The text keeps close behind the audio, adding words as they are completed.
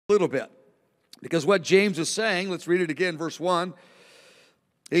little bit. Because what James is saying, let's read it again, verse 1.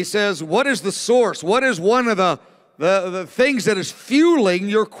 He says, what is the source? What is one of the things that is fueling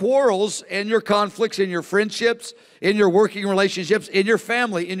your quarrels and your conflicts in your friendships, in your working relationships, in your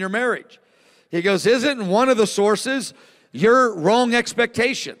family, in your marriage? He goes, isn't one of the sources your wrong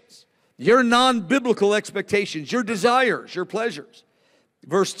expectations, your non-biblical expectations, your desires, your pleasures?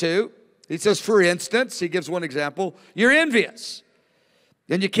 Verse 2, he says, for instance, he gives one example, you're envious.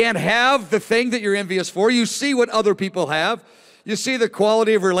 And you can't have the thing that you're envious for. You see what other people have. You see the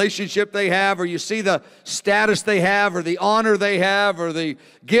quality of relationship they have, or you see the status they have, or the honor they have, or the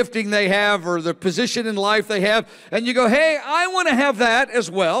gifting they have, or the position in life they have. And you go, hey, I want to have that as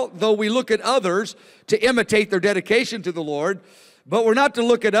well, though we look at others to imitate their dedication to the Lord. But we're not to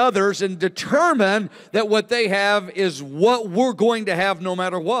look at others and determine that what they have is what we're going to have no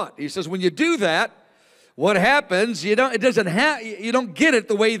matter what. He says, when you do that, what happens, you don't get it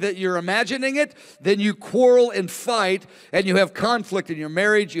the way that you're imagining it, then you quarrel and fight, and you have conflict in your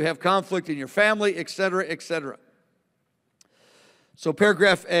marriage, you have conflict in your family, etc., etc. So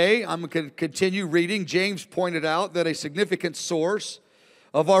paragraph A, I'm going to continue reading. James pointed out that a significant source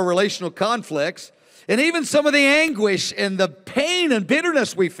of our relational conflicts, and even some of the anguish and the pain and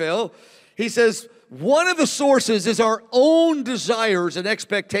bitterness we feel, he says, one of the sources is our own desires and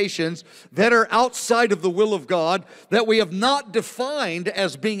expectations that are outside of the will of God, that we have not defined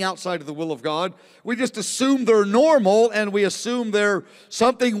as being outside of the will of God. We just assume they're normal, and we assume they're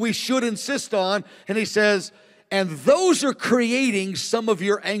something we should insist on. And he says, and those are creating some of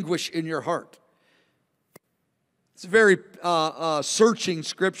your anguish in your heart. It's a very searching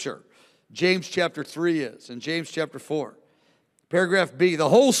scripture. James chapter 3 is, and James chapter 4. Paragraph B, the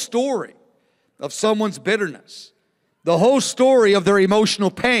whole story of someone's bitterness, the whole story of their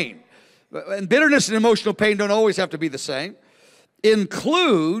emotional pain, and bitterness and emotional pain don't always have to be the same,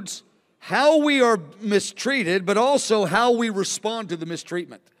 includes how we are mistreated, but also how we respond to the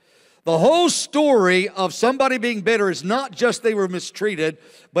mistreatment. The whole story of somebody being bitter is not just they were mistreated,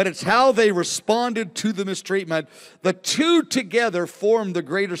 but it's how they responded to the mistreatment. The two together form the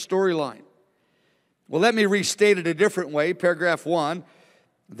greater storyline. Well, let me restate it a different way. Paragraph 1.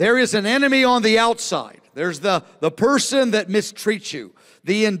 There is an enemy on the outside. There's the person that mistreats you,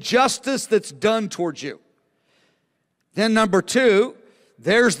 the injustice that's done towards you. Then number 2,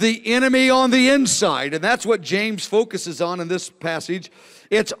 there's the enemy on the inside, and that's what James focuses on in this passage.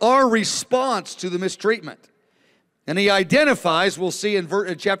 It's our response to the mistreatment. And he identifies, we'll see in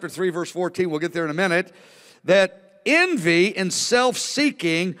chapter 3, verse 14, we'll get there in a minute, that envy and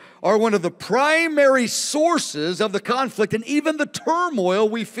self-seeking are one of the primary sources of the conflict and even the turmoil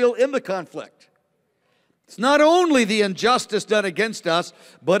we feel in the conflict. It's not only the injustice done against us,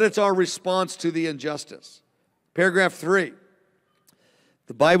 but it's our response to the injustice. Paragraph 3,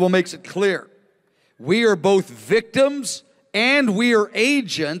 the Bible makes it clear. We are both victims and we are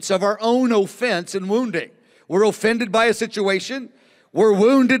agents of our own offense and wounding. We're offended by a situation. We're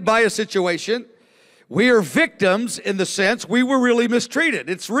wounded by a situation. We are victims in the sense we were really mistreated.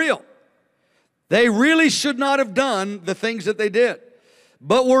 It's real. They really should not have done the things that they did.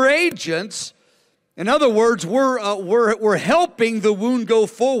 But we're agents. In other words, we're helping the wound go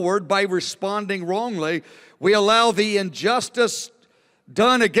forward by responding wrongly. We allow the injustice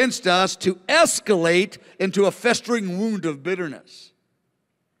done against us to escalate into a festering wound of bitterness.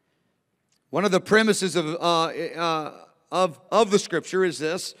 One of the premises of the Scripture is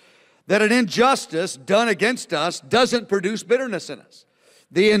this, that an injustice done against us doesn't produce bitterness in us.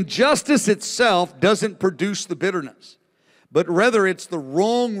 The injustice itself doesn't produce the bitterness, but rather it's the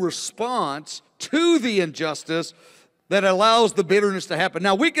wrong response to the injustice that allows the bitterness to happen.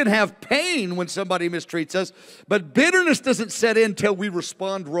 Now, we can have pain when somebody mistreats us, but bitterness doesn't set in until we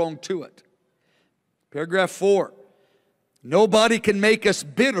respond wrong to it. Paragraph 4, nobody can make us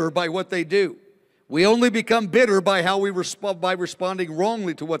bitter by what they do. We only become bitter by how we respond, by responding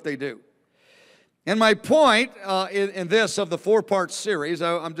wrongly to what they do. And my point in this of the 4-part series,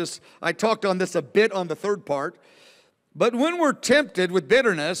 I talked on this a bit on the 3rd part, but when we're tempted with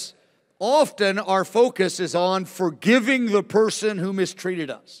bitterness, often our focus is on forgiving the person who mistreated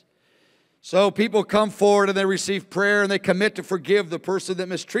us. So people come forward and they receive prayer and they commit to forgive the person that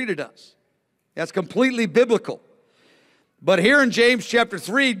mistreated us. That's completely biblical. But here in James chapter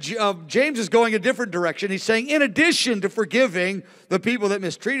 3, James is going a different direction. He's saying, in addition to forgiving the people that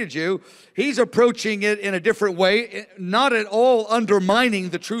mistreated you, he's approaching it in a different way, not at all undermining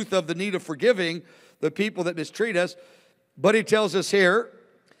the truth of the need of forgiving the people that mistreat us. But he tells us here,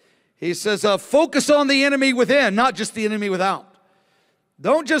 he says, focus on the enemy within, not just the enemy without.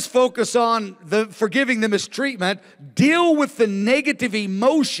 Don't just focus on forgiving the mistreatment. Deal with the negative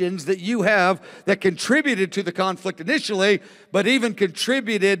emotions that you have that contributed to the conflict initially, but even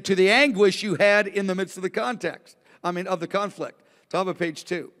contributed to the anguish you had in the midst of the of the conflict. Top of page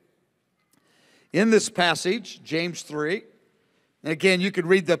 2. In this passage, James 3, and again, you could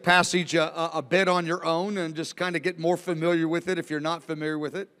read the passage a bit on your own and just kind of get more familiar with it if you're not familiar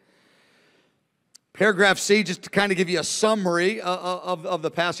with it. Paragraph C, just to kind of give you a summary of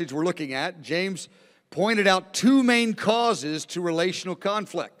the passage we're looking at, James pointed out 2 main causes to relational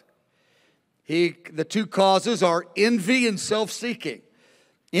conflict. The 2 causes are envy and self-seeking.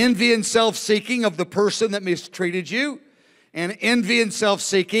 Envy and self-seeking of the person that mistreated you, and envy and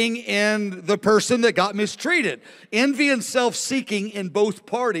self-seeking in the person that got mistreated. Envy and self-seeking in both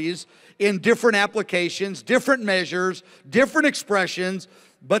parties in different applications, different measures, different expressions.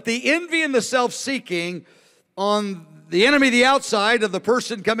 But the envy and the self-seeking on the enemy, the outside of the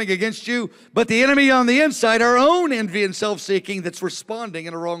person coming against you, but the enemy on the inside, our own envy and self-seeking that's responding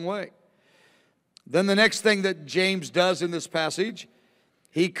in a wrong way. Then the next thing that James does in this passage,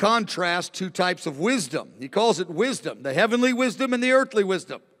 he contrasts 2 types of wisdom. He calls it wisdom, the heavenly wisdom and the earthly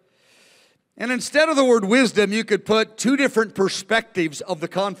wisdom. And instead of the word wisdom, you could put 2 different perspectives of the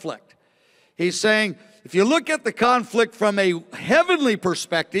conflict. He's saying, if you look at the conflict from a heavenly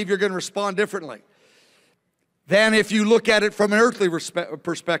perspective, you're going to respond differently than if you look at it from an earthly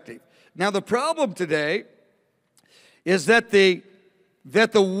perspective. Now, the problem today is that the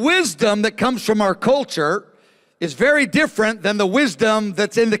wisdom that comes from our culture is very different than the wisdom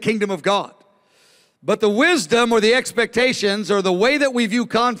that's in the kingdom of God. But the wisdom or the expectations or the way that we view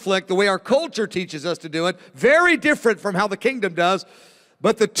conflict, the way our culture teaches us to do it, very different from how the kingdom does.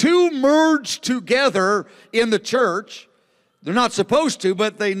 But the 2 merge together in the church. They're not supposed to,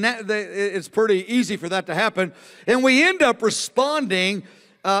 but it's pretty easy for that to happen. And we end up responding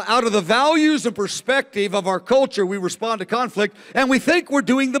out of the values and perspective of our culture. We respond to conflict, and we think we're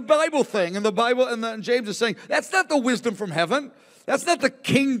doing the Bible thing. And the Bible, and James is saying, that's not the wisdom from heaven. That's not the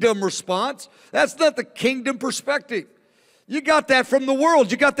kingdom response. That's not the kingdom perspective. You got that from the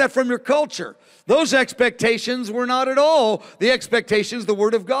world. You got that from your culture. Those expectations were not at all the expectations the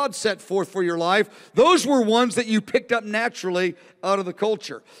Word of God set forth for your life. Those were ones that you picked up naturally out of the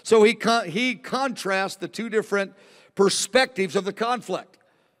culture. So he contrasts the 2 different perspectives of the conflict.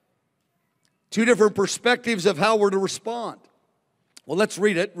 2 different perspectives of how we're to respond. Well, let's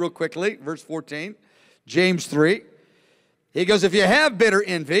read it real quickly. Verse 14, James 3. He goes, if you have bitter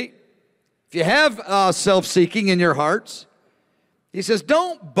envy, if you have self-seeking in your hearts, he says,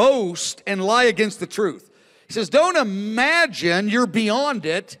 don't boast and lie against the truth. He says, don't imagine you're beyond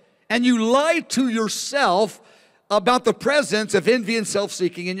it and you lie to yourself about the presence of envy and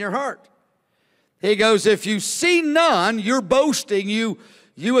self-seeking in your heart. He goes, if you see none, you're boasting, you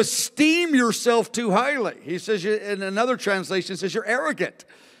esteem yourself too highly. He says, in another translation, it says, you're arrogant.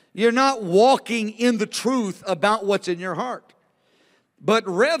 You're not walking in the truth about what's in your heart, but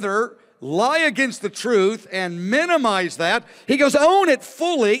rather lie against the truth and minimize that. He goes, own it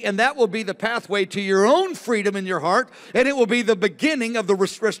fully, and that will be the pathway to your own freedom in your heart, and it will be the beginning of the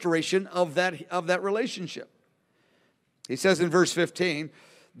restoration of that relationship. He says in verse 15,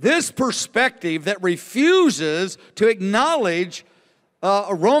 this perspective that refuses to acknowledge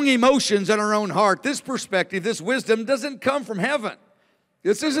wrong emotions in our own heart, this perspective, this wisdom doesn't come from heaven.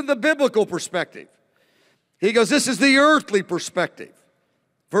 This isn't the biblical perspective. He goes, this is the earthly perspective.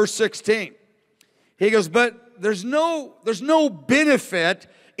 Verse 16, he goes, but there's no benefit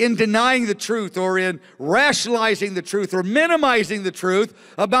in denying the truth or in rationalizing the truth or minimizing the truth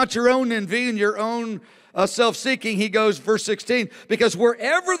about your own envy and your own self-seeking. He goes, verse 16, because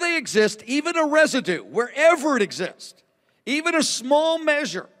wherever they exist, even a residue, wherever it exists, even a small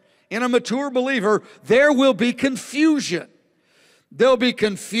measure in a mature believer, there will be confusion. There'll be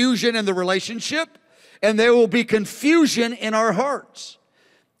confusion in the relationship, and there will be confusion in our hearts.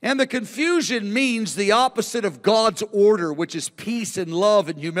 And the confusion means the opposite of God's order, which is peace and love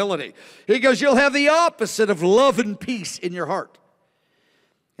and humility. He goes, you'll have the opposite of love and peace in your heart.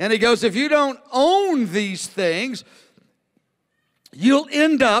 And he goes, if you don't own these things, you'll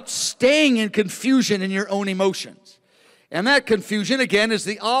end up staying in confusion in your own emotions. And that confusion, again, is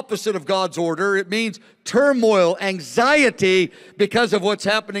the opposite of God's order. It means turmoil, anxiety because of what's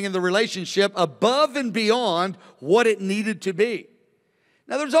happening in the relationship above and beyond what it needed to be.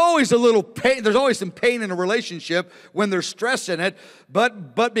 Now, there's always a little pain. There's always some pain in a relationship when there's stress in it.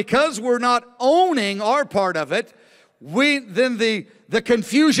 But because we're not owning our part of it, then the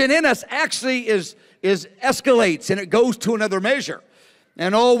confusion in us actually escalates and it goes to another measure.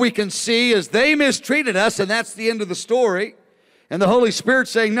 And all we can see is they mistreated us, and that's the end of the story. And the Holy Spirit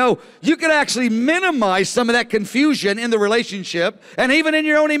saying, no, you can actually minimize some of that confusion in the relationship and even in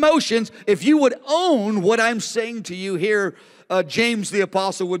your own emotions if you would own what I'm saying to you here. James the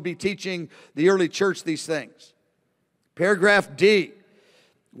Apostle would be teaching the early church these things. Paragraph D.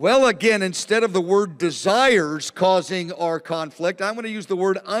 Well, again, instead of the word desires causing our conflict, I'm going to use the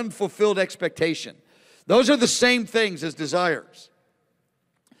word unfulfilled expectation. Those are the same things as desires.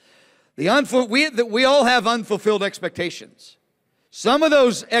 We all have unfulfilled expectations. Some of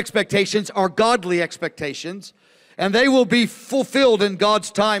those expectations are godly expectations, and they will be fulfilled in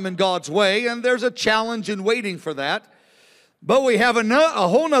God's time and God's way, and there's a challenge in waiting for that. But we have a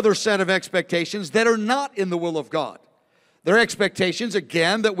whole other set of expectations that are not in the will of God. They're expectations,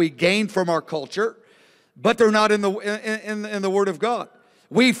 again, that we gain from our culture, but they're not in the Word of God.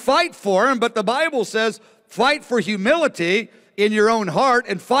 We fight for them, but the Bible says, fight for humility in your own heart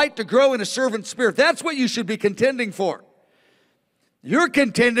and fight to grow in a servant spirit. That's what you should be contending for. You're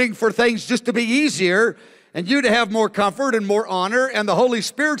contending for things just to be easier and you to have more comfort and more honor, and the Holy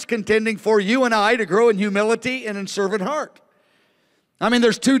Spirit's contending for you and I to grow in humility and in servant heart. I mean,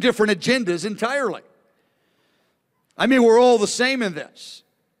 there's two different agendas entirely. I mean, we're all the same in this.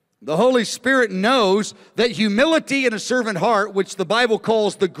 The Holy Spirit knows that humility and a servant heart, which the Bible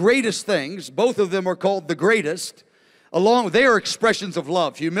calls the greatest things, both of them are called the greatest, they are expressions of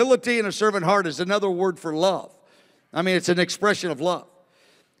love. Humility and a servant heart is another word for love. I mean, it's an expression of love.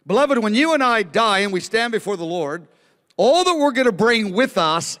 Beloved, when you and I die and we stand before the Lord, all that we're going to bring with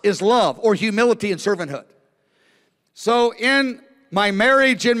us is love or humility and servanthood. So in my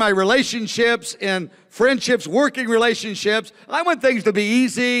marriage, in my relationships, in friendships, working relationships, I want things to be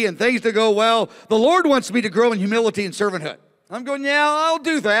easy and things to go well. The Lord wants me to grow in humility and servanthood. I'm going, yeah, I'll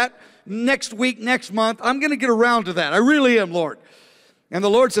do that next week, next month. I'm going to get around to that. I really am, Lord. And the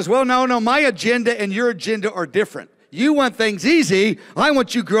Lord says, well, no, my agenda and your agenda are different. You want things easy. I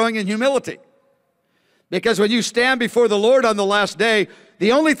want you growing in humility. Because when you stand before the Lord on the last day,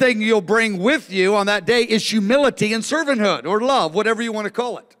 the only thing you'll bring with you on that day is humility and servanthood or love, whatever you want to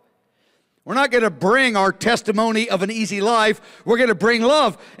call it. We're not going to bring our testimony of an easy life. We're going to bring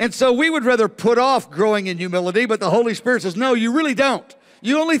love. And so we would rather put off growing in humility, but the Holy Spirit says, no, you really don't.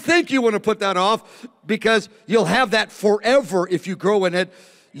 You only think you want to put that off because you'll have that forever if you grow in it.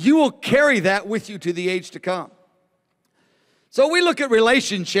 You will carry that with you to the age to come. So we look at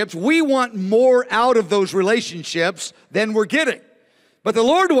relationships. We want more out of those relationships than we're getting. But the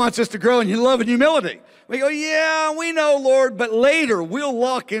Lord wants us to grow in love and humility. We go, yeah, we know, Lord, but later, we'll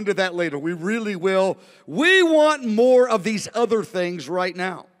lock into that later. We really will. We want more of these other things right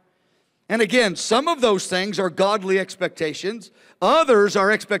now. And again, some of those things are godly expectations. Others are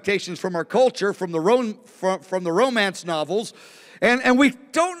expectations from our culture, from the romance novels. And we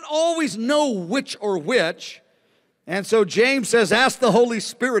don't always know which or which. And so James says, ask the Holy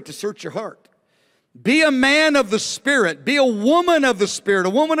Spirit to search your heart. Be a man of the Spirit. Be a woman of the Spirit, a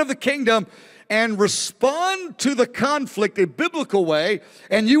woman of the kingdom, and respond to the conflict a biblical way,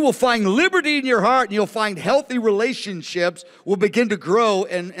 and you will find liberty in your heart, and you'll find healthy relationships will begin to grow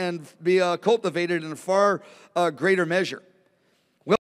and be cultivated in a far greater measure.